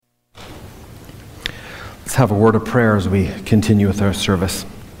Let's have a word of prayer as we continue with our service.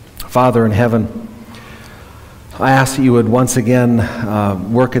 Father in heaven, I ask that you would once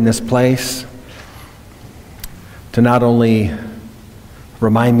again work in this place to not only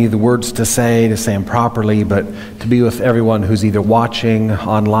remind me the words to say them properly, but to be with everyone who's either watching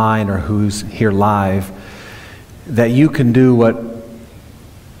online or who's here live, that you can do what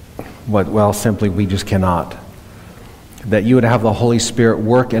simply we just cannot. That you would have the Holy Spirit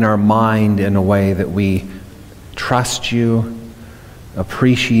work in our mind in a way that we trust you,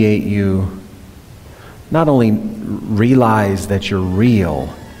 appreciate you, not only realize that you're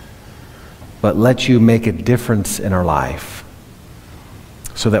real, but let you make a difference in our life.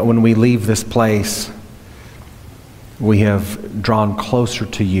 So that when we leave this place, we have drawn closer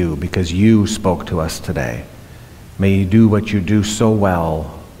to you because you spoke to us today. May you do what you do so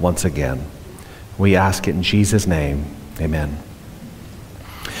well once again. We ask it in Jesus' name. Amen.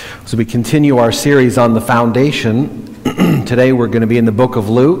 So we continue our series on the foundation. Today we're going to be in the book of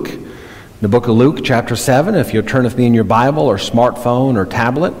Luke. The book of Luke, chapter 7, if you'll turn with me in your Bible or smartphone or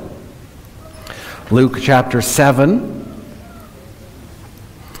tablet. Luke chapter 7.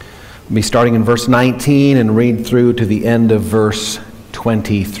 We'll be starting in verse 19 and read through to the end of verse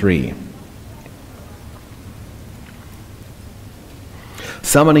 23.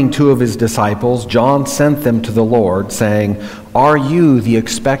 Summoning two of his disciples, John sent them to the Lord, saying, "Are you the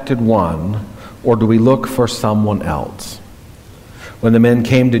expected one, or do we look for someone else?" When the men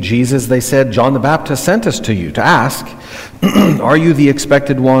came to Jesus, they said, "John the Baptist sent us to you to ask, are you the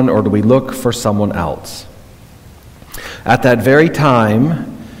expected one, or do we look for someone else?" At that very time,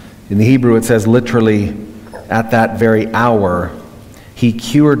 in the Hebrew it says literally, at that very hour, he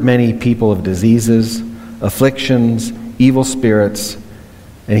cured many people of diseases, afflictions, evil spirits,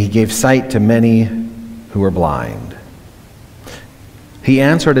 and he gave sight to many who were blind. He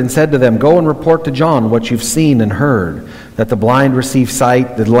answered and said to them, "Go and report to John what you've seen and heard, that the blind receive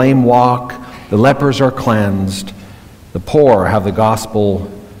sight, the lame walk, the lepers are cleansed, the poor have the gospel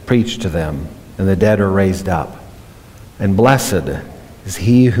preached to them, and the dead are raised up. And blessed is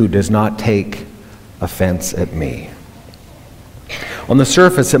he who does not take offense at me." On the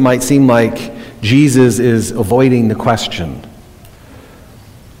surface, it might seem like Jesus is avoiding the question.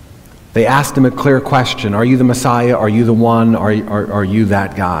 They asked him a clear question: are you the Messiah? Are you the one? Are you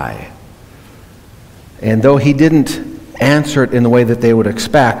that guy? And though he didn't answer it in the way that they would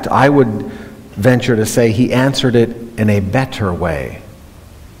expect, I would venture to say he answered it in a better way.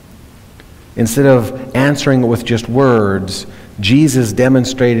 Instead of answering it with just words, Jesus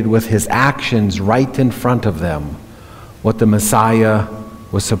demonstrated with his actions right in front of them what the Messiah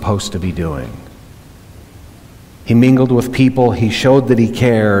was supposed to be doing. He mingled with people, he showed that he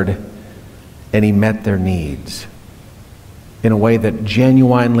cared, and he met their needs in a way that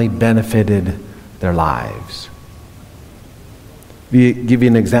genuinely benefited their lives. Give you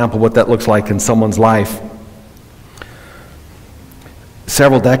an example of what that looks like in someone's life.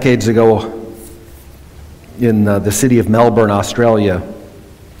 Several decades ago, in the city of Melbourne, Australia,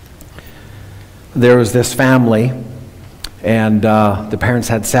 there was this family, and the parents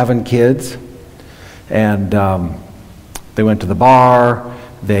had 7 kids, and they went to the bar.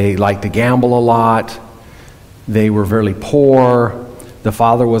 They liked to gamble a lot. They were very poor. The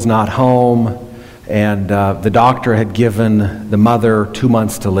father was not home, and the doctor had given the mother 2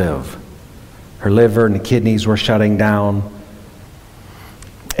 months to live. Her liver and the kidneys were shutting down.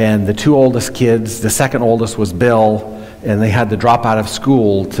 And the 2 oldest kids, the second oldest was Bill, and they had to drop out of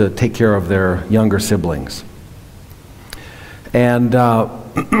school to take care of their younger siblings. And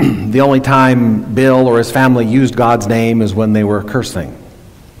the only time Bill or his family used God's name is when they were cursing.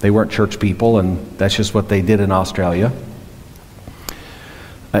 They weren't church people, and that's just what they did in Australia,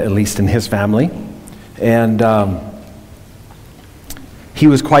 at least in his family. And he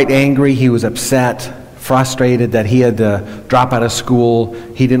was quite angry. He was upset, frustrated that he had to drop out of school.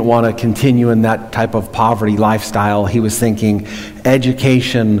 He didn't want to continue in that type of poverty lifestyle. He was thinking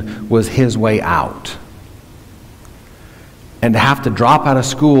education was his way out. And to have to drop out of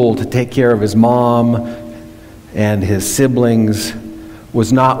school to take care of his mom and his siblings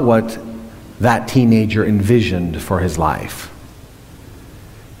was not what that teenager envisioned for his life.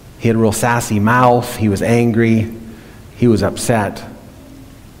 He had a real sassy mouth. He was angry. He was upset.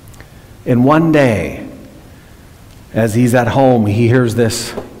 And one day, as he's at home, he hears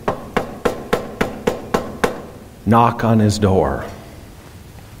this knock on his door.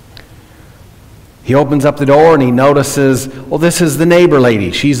 He opens up the door and he notices, well, this is the neighbor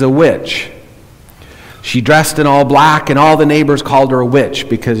lady. She's a witch. She dressed in all black, and all the neighbors called her a witch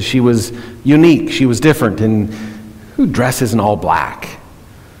because she was unique. She was different. And who dresses in all black?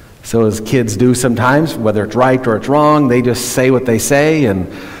 So as kids do sometimes, whether it's right or it's wrong, they just say what they say,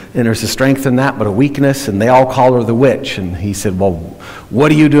 and there's a strength in that, but a weakness, and they all call her the witch. And he said, well,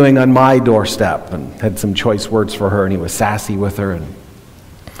 what are you doing on my doorstep? And had some choice words for her, and he was sassy with her. And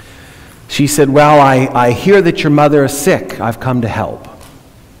she said, well, I hear that your mother is sick. I've come to help.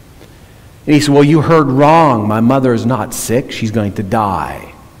 And he said, well, you heard wrong. My mother is not sick. She's going to die.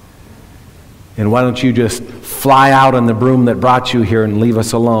 And why don't you just fly out on the broom that brought you here and leave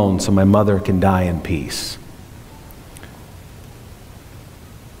us alone so my mother can die in peace?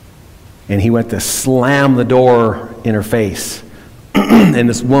 And he went to slam the door in her face. And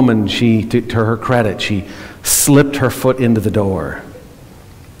this woman, to her credit, she slipped her foot into the door.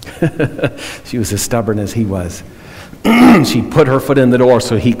 She was as stubborn as he was. She put her foot in the door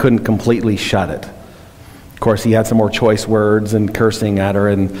so he couldn't completely shut it. Of course, he had some more choice words and cursing at her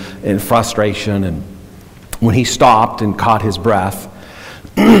and frustration. And when he stopped and caught his breath,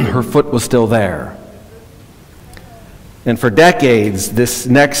 her foot was still there. And for decades, this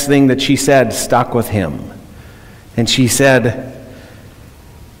next thing that she said stuck with him. And she said,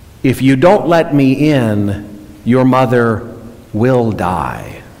 if you don't let me in, your mother will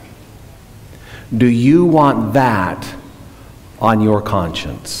die. Do you want that on your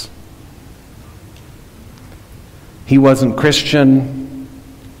conscience? He wasn't Christian.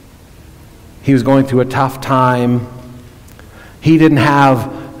 He was going through a tough time. He didn't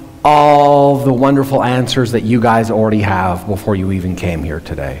have all the wonderful answers that you guys already have before you even came here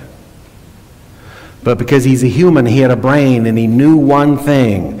today. But because he's a human, he had a brain, and he knew one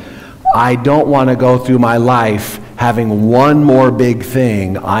thing. I don't want to go through my life having one more big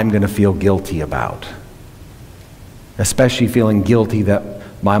thing I'm going to feel guilty about. Especially feeling guilty that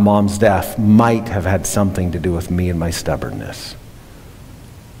my mom's death might have had something to do with me and my stubbornness.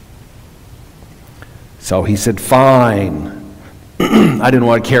 So he said, fine. I didn't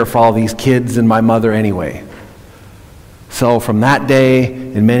want to care for all these kids and my mother anyway. So from that day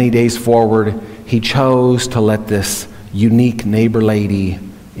and many days forward, he chose to let this unique neighbor lady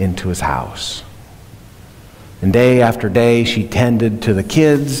into his house. And day after day, she tended to the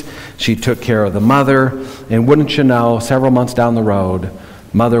kids. She took care of the mother. And wouldn't you know, several months down the road,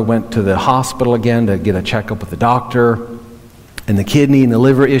 mother went to the hospital again to get a checkup with the doctor. And the kidney and the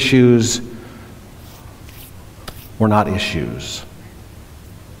liver issues were not issues.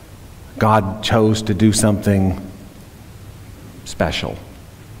 God chose to do something special.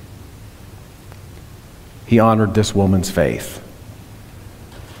 He honored this woman's faith.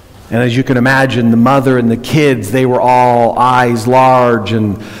 And as you can imagine, the mother and the kids, they were all eyes large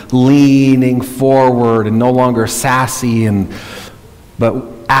and leaning forward and no longer sassy, but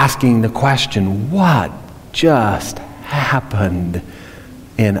asking the question, what just happened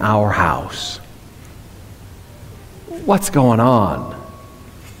in our house? What's going on?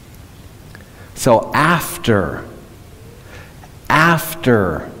 So after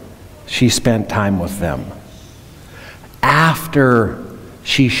she spent time with them, after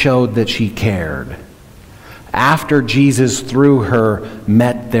she showed that she cared, after Jesus through her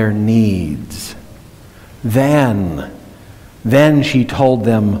met their needs, then she told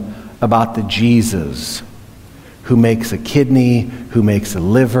them about the Jesus who makes a kidney, who makes a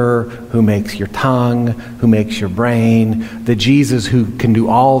liver, who makes your tongue, who makes your brain, the Jesus who can do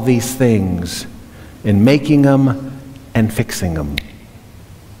all these things in making them and fixing them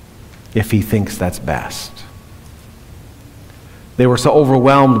if he thinks that's best. They were so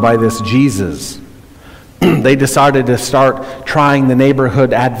overwhelmed by this Jesus, they decided to start trying the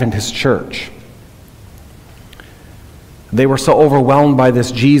neighborhood Adventist church. They were so overwhelmed by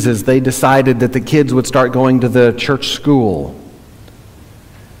this Jesus, they decided that the kids would start going to the church school.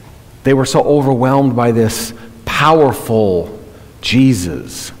 They were so overwhelmed by this powerful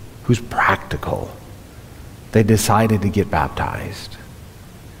Jesus who's practical. They decided to get baptized.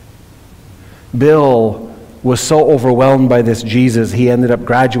 Bill was so overwhelmed by this Jesus, he ended up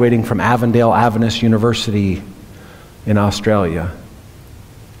graduating from Avondale Adventist University in Australia.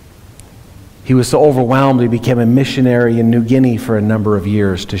 He was so overwhelmed, he became a missionary in New Guinea for a number of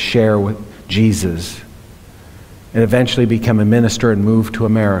years to share with Jesus, and eventually become a minister and move to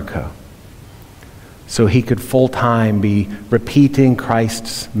America so he could full-time be repeating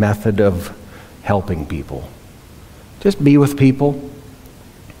Christ's method of helping people. Just be with people.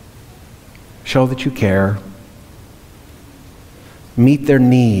 Show that you care. Meet their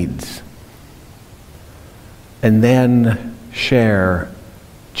needs. And then share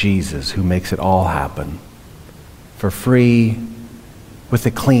Jesus who makes it all happen for free, with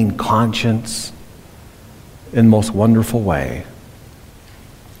a clean conscience, in the most wonderful way.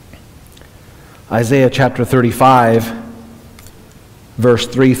 Isaiah chapter 35, verse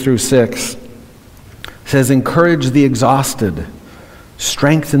 3 through 6, says, encourage the exhausted,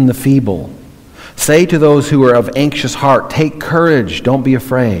 strengthen the feeble. Say to those who are of anxious heart, take courage, don't be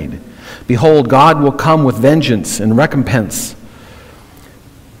afraid. Behold, God will come with vengeance and recompense,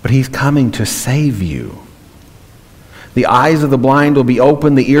 but he's coming to save you. The eyes of the blind will be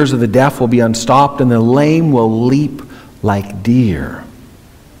opened, the ears of the deaf will be unstopped, and the lame will leap like deer.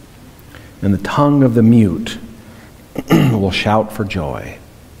 And the tongue of the mute will shout for joy.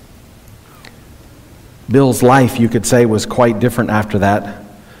 Bill's life, you could say, was quite different after that.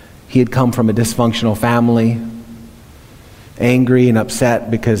 He had come from a dysfunctional family, angry and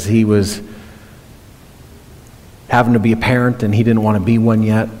upset because he was having to be a parent and he didn't want to be one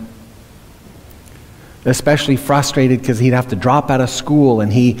yet. Especially frustrated because he'd have to drop out of school,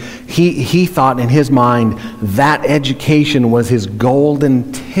 and he thought in his mind that education was his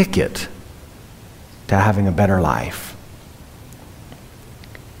golden ticket to having a better life.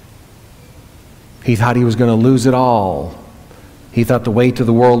 He thought he was going to lose it all. He thought the weight of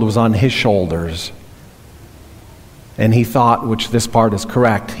the world was on his shoulders. And he thought, which this part is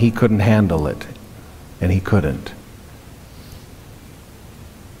correct, he couldn't handle it. And he couldn't.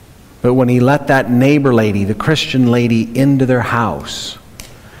 But when he let that neighbor lady, the Christian lady, into their house,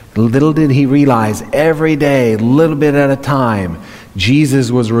 little did he realize every day, a little bit at a time, Jesus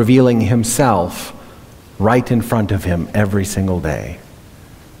was revealing himself right in front of him every single day.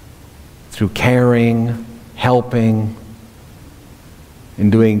 Through caring, helping,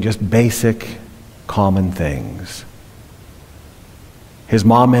 and doing just basic, common things. His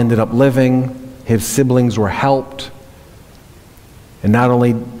mom ended up living, his siblings were helped, and not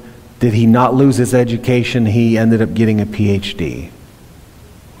only did he not lose his education, he ended up getting a PhD.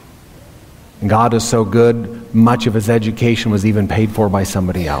 And God is so good, much of his education was even paid for by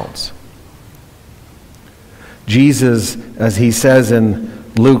somebody else. Jesus, as he says in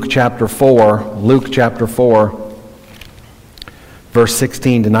Luke chapter 4, verse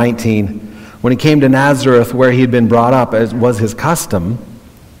 16 to 19, when he came to Nazareth where he had been brought up, as was his custom,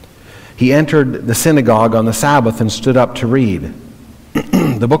 he entered the synagogue on the Sabbath and stood up to read.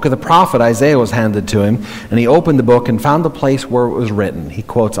 The book of the prophet Isaiah was handed to him, and he opened the book and found the place where it was written. He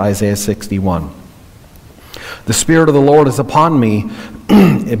quotes Isaiah 61. The Spirit of the Lord is upon me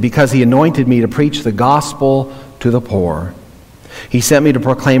because he anointed me to preach the gospel to the poor. He sent me to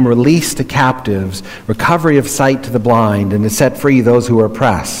proclaim release to captives, recovery of sight to the blind, and to set free those who are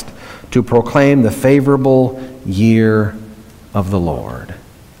oppressed, to proclaim the favorable year of the Lord.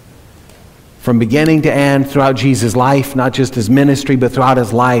 From beginning to end, throughout Jesus' life, not just his ministry, but throughout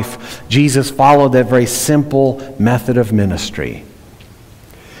his life, Jesus followed that very simple method of ministry.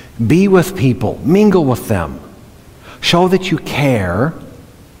 Be with people, mingle with them, show that you care,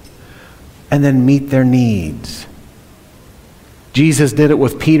 and then meet their needs. Jesus did it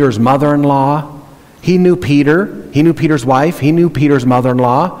with Peter's mother-in-law. He knew Peter. He knew Peter's wife. He knew Peter's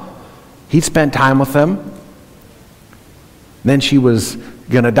mother-in-law. He spent time with them. Then she was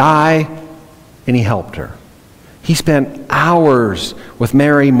going to die, and he helped her. He spent hours with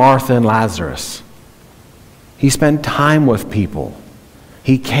Mary, Martha, and Lazarus. He spent time with people.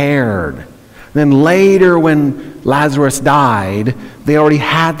 He cared. Then later when Lazarus died, they already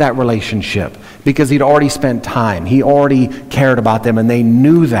had that relationship because he'd already spent time. He already cared about them, and they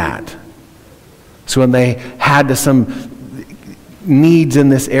knew that. So when they had some needs in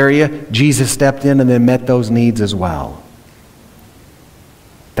this area, Jesus stepped in and then met those needs as well.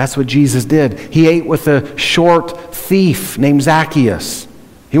 That's what Jesus did. He ate with a short thief named Zacchaeus.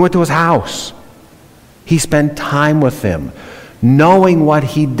 He went to his house. He spent time with him. Knowing what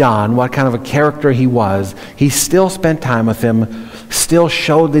he'd done, what kind of a character he was, he still spent time with him, still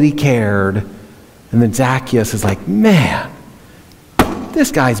showed that he cared. And then Zacchaeus is like, man,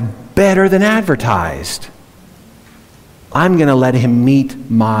 this guy's better than advertised. I'm going to let him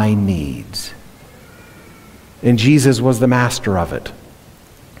meet my needs. And Jesus was the master of it.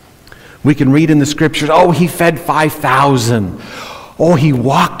 We can read in the scriptures, oh, he fed 5,000. Oh, he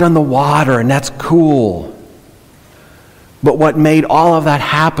walked on the water, and that's cool. But what made all of that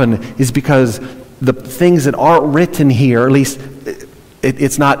happen is because the things that aren't written here, at least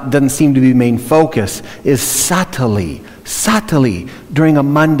doesn't seem to be the main focus, is subtly, during a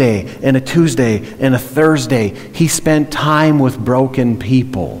Monday and a Tuesday and a Thursday, he spent time with broken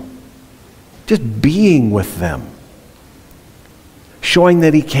people. Just being with them. Showing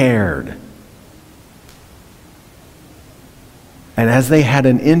that he cared. And as they had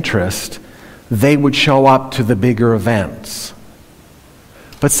an interest, they would show up to the bigger events.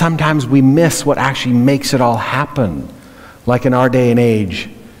 But sometimes we miss what actually makes it all happen. Like in our day and age,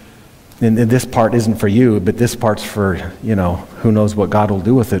 and this part isn't for you, but this part's for, who knows what God will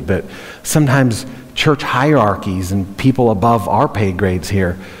do with it. But sometimes church hierarchies and people above our pay grades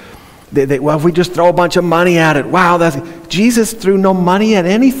here, well, if we just throw a bunch of money at it, Jesus threw no money at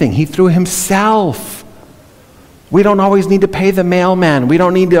anything. He threw himself. We don't always need to pay the mailman. We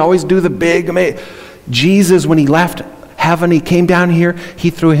don't need to always do the big. Jesus, when he left heaven, he came down here,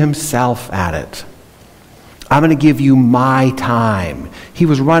 he threw himself at it. I'm going to give you my time. He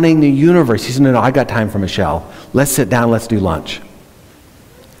was running the universe. He said, no, I got time for Michelle. Let's sit down, let's do lunch.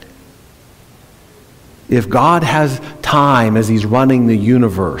 If God has time as he's running the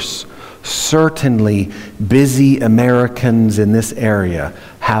universe, certainly busy Americans in this area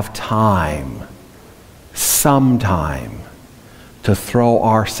have time, some time, to throw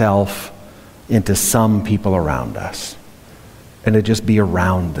ourselves into some people around us and to just be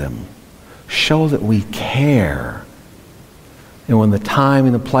around them. Show that we care. And when the time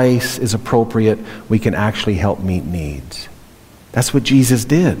and the place is appropriate, we can actually help meet needs. That's what Jesus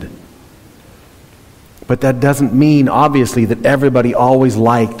did. But that doesn't mean, obviously, that everybody always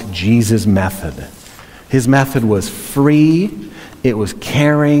liked Jesus' method. His method was free, it was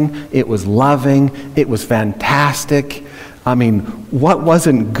caring, it was loving, it was fantastic. What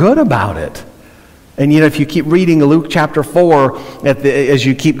wasn't good about it? And if you keep reading Luke chapter 4, as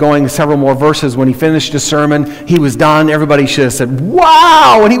you keep going several more verses, when he finished his sermon, he was done. Everybody should have said,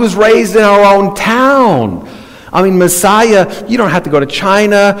 wow! And he was raised in our own town. Messiah, you don't have to go to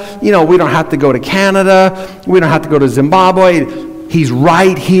China. We don't have to go to Canada. We don't have to go to Zimbabwe. He's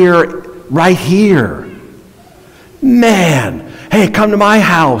right here, right here. Man, hey, come to my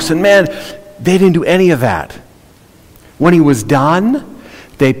house. And man, they didn't do any of that. When he was done,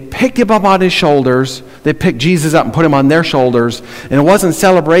 they picked him up on his shoulders. They picked Jesus up and put him on their shoulders. And it wasn't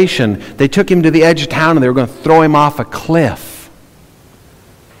celebration. They took him to the edge of town and they were going to throw him off a cliff.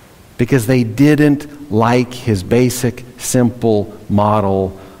 Because they didn't like his basic, simple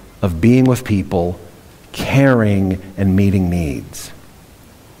model of being with people, caring, and meeting needs.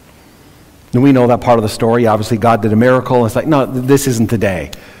 And we know that part of the story. Obviously, God did a miracle. And it's like, no, this isn't the day.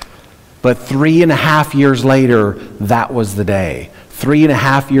 But 3.5 years later, that was the day.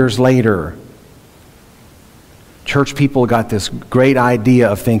 3.5 years later, church people got this great idea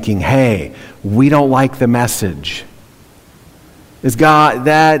of thinking, hey, we don't like the message. Is God,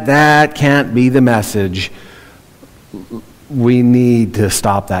 that can't be the message. We need to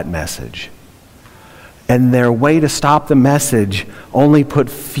stop that message. And their way to stop the message only put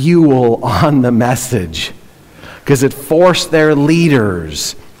fuel on the message, because it forced their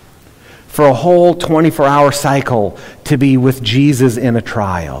leaders for a whole 24-hour cycle to be with Jesus in a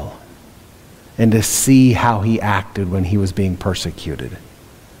trial and to see how he acted when he was being persecuted.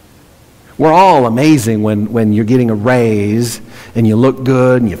 We're all amazing when you're getting a raise and you look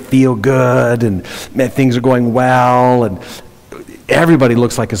good and you feel good and things are going well, and everybody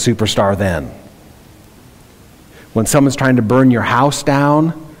looks like a superstar then. When someone's trying to burn your house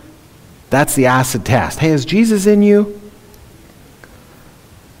down, that's the acid test. Hey, is Jesus in you?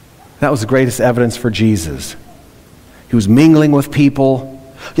 That was the greatest evidence for Jesus. He was mingling with people.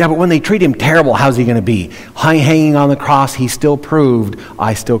 Yeah, but when they treat him terrible, how's he going to be? Hanging on the cross, he still proved,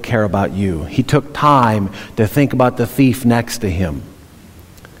 I still care about you. He took time to think about the thief next to him.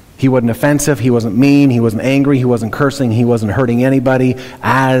 He wasn't offensive, he wasn't mean, he wasn't angry, he wasn't cursing, he wasn't hurting anybody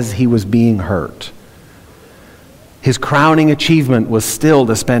as he was being hurt. His crowning achievement was still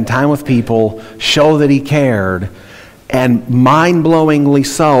to spend time with people, show that he cared, and mind-blowingly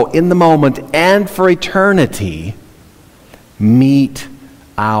so, in the moment and for eternity, meet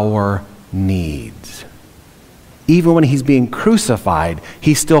our needs. Even when he's being crucified,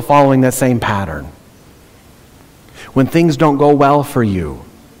 he's still following that same pattern. When things don't go well for you,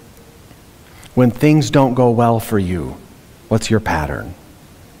 what's your pattern?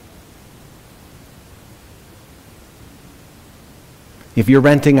 If you're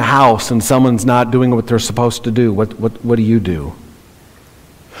renting a house and someone's not doing what they're supposed to do, what do you do?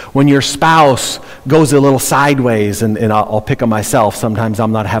 When your spouse goes a little sideways, and I'll pick on myself, sometimes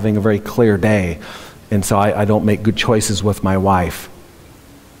I'm not having a very clear day, and so I don't make good choices with my wife.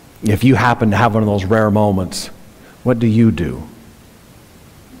 If you happen to have one of those rare moments, what do you do?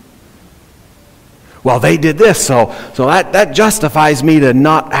 Well, they did this, so that justifies me to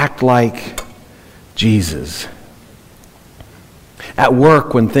not act like Jesus. At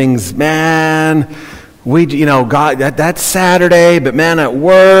work, when things, God, that's Saturday, but man, at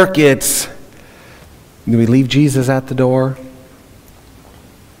work, do we leave Jesus at the door?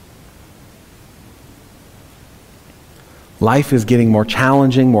 Life is getting more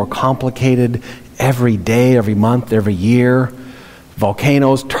challenging, more complicated every day, every month, every year.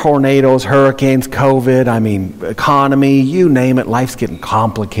 Volcanoes, tornadoes, hurricanes, COVID, economy, you name it, life's getting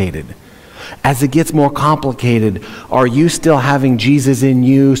complicated. As it gets more complicated, are you still having Jesus in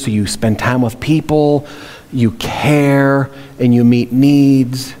you so you spend time with people, you care, and you meet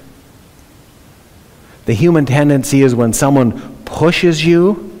needs? The human tendency is when someone pushes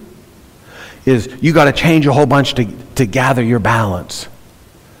you, is you got to change a whole bunch to gather your balance.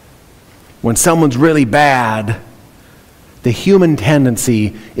 When someone's really bad, the human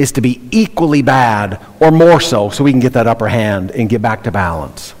tendency is to be equally bad or more so we can get that upper hand and get back to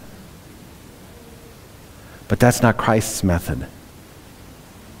balance. But that's not Christ's method.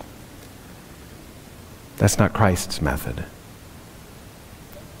 That's not Christ's method.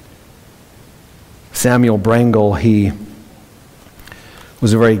 Samuel Brangle, he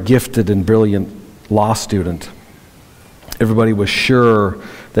was a very gifted and brilliant law student. Everybody was sure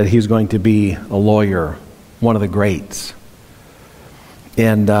that he was going to be a lawyer, one of the greats.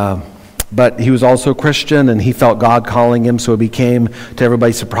 But he was also a Christian, and he felt God calling him, so he became, to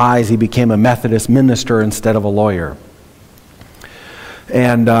everybody's surprise, he became a Methodist minister instead of a lawyer.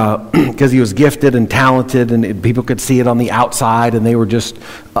 And because he was gifted and talented, and people could see it on the outside, and they were just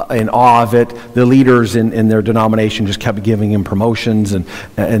in awe of it. The leaders in their denomination just kept giving him promotions, and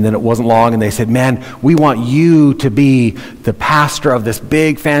then it wasn't long, and they said, "Man, we want you to be the pastor of this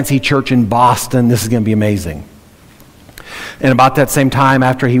big fancy church in Boston. This is going to be amazing." And about that same time,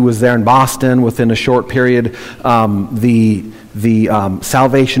 after he was there in Boston, within a short period, the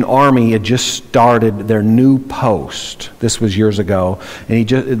Salvation Army had just started their new post. This was years ago, and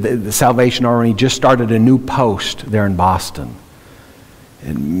the Salvation Army just started a new post there in Boston.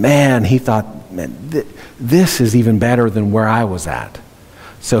 And man, he thought, man, this is even better than where I was at.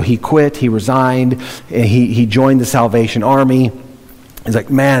 So he quit, he resigned, and he joined the Salvation Army. He's like,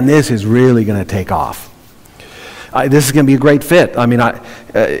 man, this is really going to take off. This is going to be a great fit.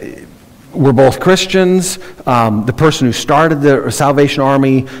 We're both Christians. The person who started the Salvation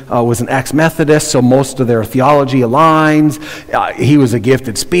Army was an ex-Methodist, so most of their theology aligns. He was a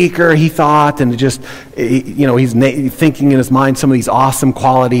gifted speaker, he thought, and he's thinking in his mind some of these awesome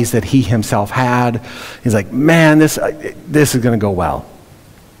qualities that he himself had. He's like, man, this is going to go well.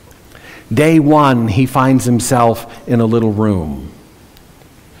 Day one, he finds himself in a little room.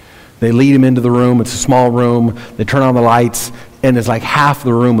 They lead him into the room. It's a small room. They turn on the lights, and it's like half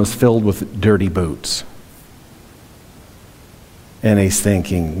the room is filled with dirty boots. And he's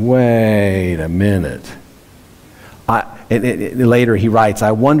thinking, wait a minute. Later he writes,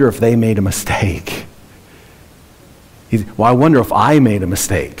 I wonder if they made a mistake. I wonder if I made a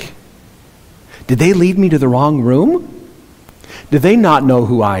mistake. Did they lead me to the wrong room? Did they not know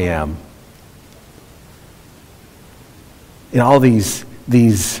who I am? And all these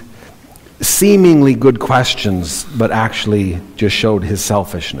seemingly good questions, but actually just showed his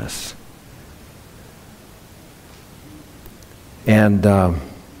selfishness. And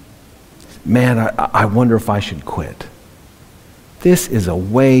man, I wonder if I should quit. This is a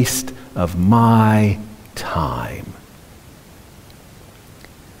waste of my time.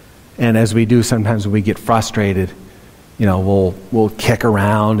 And as we do, sometimes when we get frustrated, we'll kick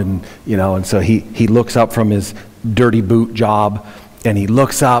around, and so he looks up from his dirty boot job, and he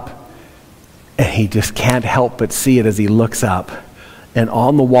looks up. And he just can't help but see it as he looks up. And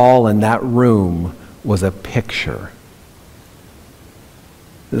on the wall in that room was a picture.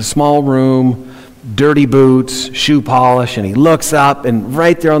 The small room, dirty boots, shoe polish, and he looks up, and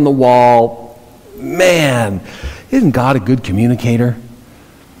right there on the wall, man, isn't God a good communicator?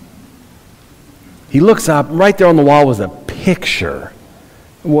 He looks up, right there on the wall was a picture.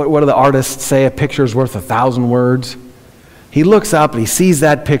 What do the artists say? A picture is worth 1,000 words. He looks up, and he sees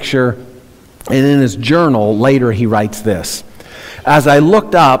that picture. And in his journal, later he writes this. As I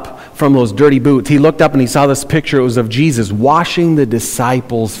looked up from those dirty boots, he looked up and he saw this picture. It was of Jesus washing the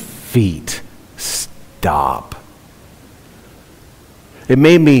disciples' feet. Stop. It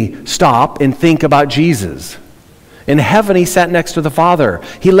made me stop and think about Jesus. In heaven, he sat next to the Father.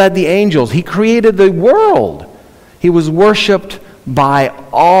 He led the angels. He created the world. He was worshipped by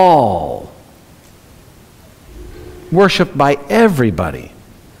all. Worshipped by everybody.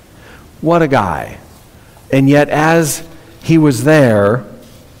 What a guy. And yet as he was there,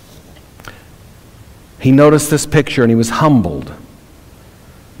 he noticed this picture and he was humbled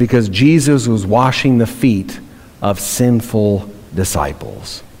because Jesus was washing the feet of sinful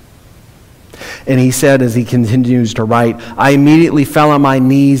disciples. And he said, as he continues to write, I immediately fell on my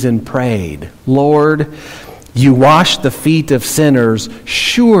knees and prayed, Lord, you wash the feet of sinners,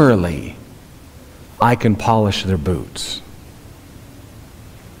 surely I can polish their boots.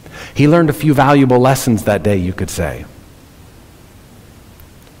 He learned a few valuable lessons that day, you could say.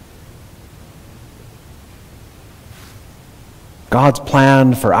 God's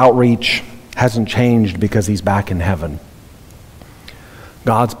plan for outreach hasn't changed because he's back in heaven.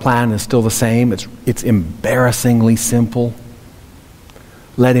 God's plan is still the same. It's embarrassingly simple.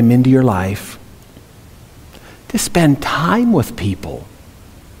 Let him into your life to spend time with people.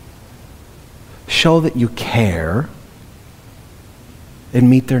 Show that you care and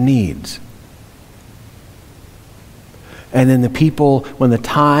meet their needs. And then the people, when the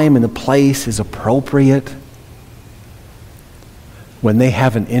time and the place is appropriate, when they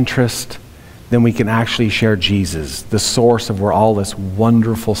have an interest, then we can actually share Jesus, the source of where all this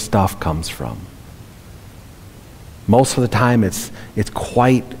wonderful stuff comes from. Most of the time it's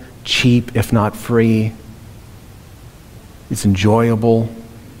quite cheap, if not free. It's enjoyable.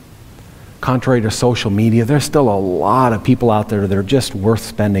 Contrary to social media, there's still a lot of people out there that are just worth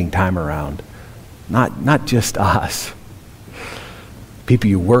spending time around. Not just us. People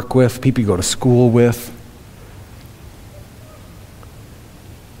you work with, people you go to school with.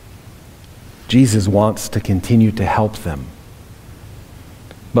 Jesus wants to continue to help them.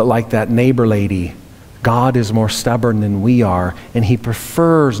 But like that neighbor lady, God is more stubborn than we are, and he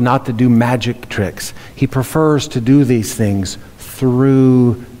prefers not to do magic tricks. He prefers to do these things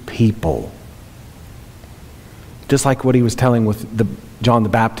through people. Just like what he was telling with John the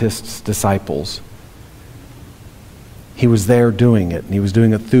Baptist's disciples. He was there doing it, and he was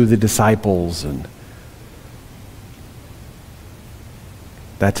doing it through the disciples, and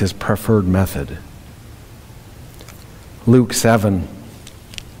that's his preferred method. Luke 7,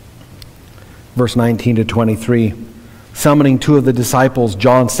 verse 19 to 23. Summoning two of the disciples,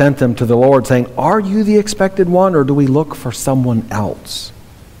 John sent them to the Lord, saying, "Are you the expected one, or do we look for someone else?"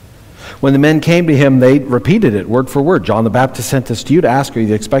 When the men came to him, they repeated it word for word. "John the Baptist sent us to you to ask, are you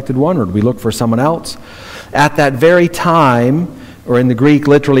the expected one, or do we look for someone else?" At that very time, or in the Greek,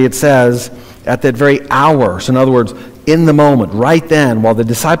 literally it says, at that very hour. So in other words, in the moment, right then, while the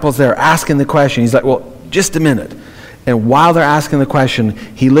disciples there asking the question, he's like, well, just a minute. And while they're asking the question,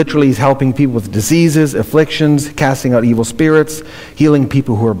 he literally is helping people with diseases, afflictions, casting out evil spirits, healing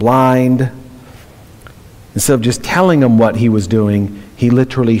people who are blind. Instead of just telling them what he was doing, he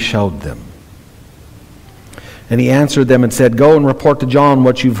literally showed them. And he answered them and said, "Go and report to John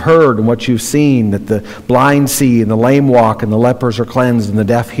what you've heard and what you've seen, that the blind see and the lame walk and the lepers are cleansed and the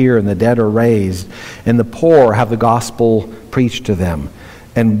deaf hear and the dead are raised and the poor have the gospel preached to them.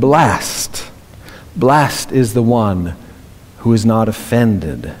 And blessed is the one who is not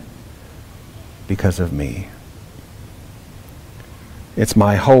offended because of me." It's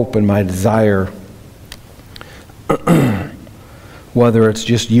my hope and my desire, whether it's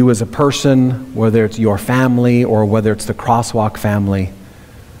just you as a person, whether it's your family, or whether it's the Crosswalk family,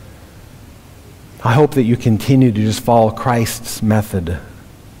 I hope that you continue to just follow Christ's method.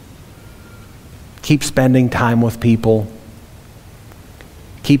 Keep spending time with people.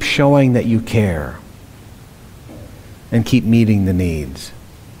 Keep showing that you care. And keep meeting the needs.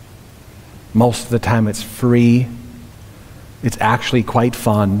 Most of the time it's free. It's actually quite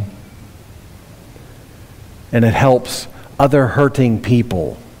fun. And it helps other hurting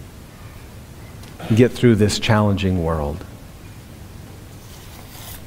people get through this challenging world.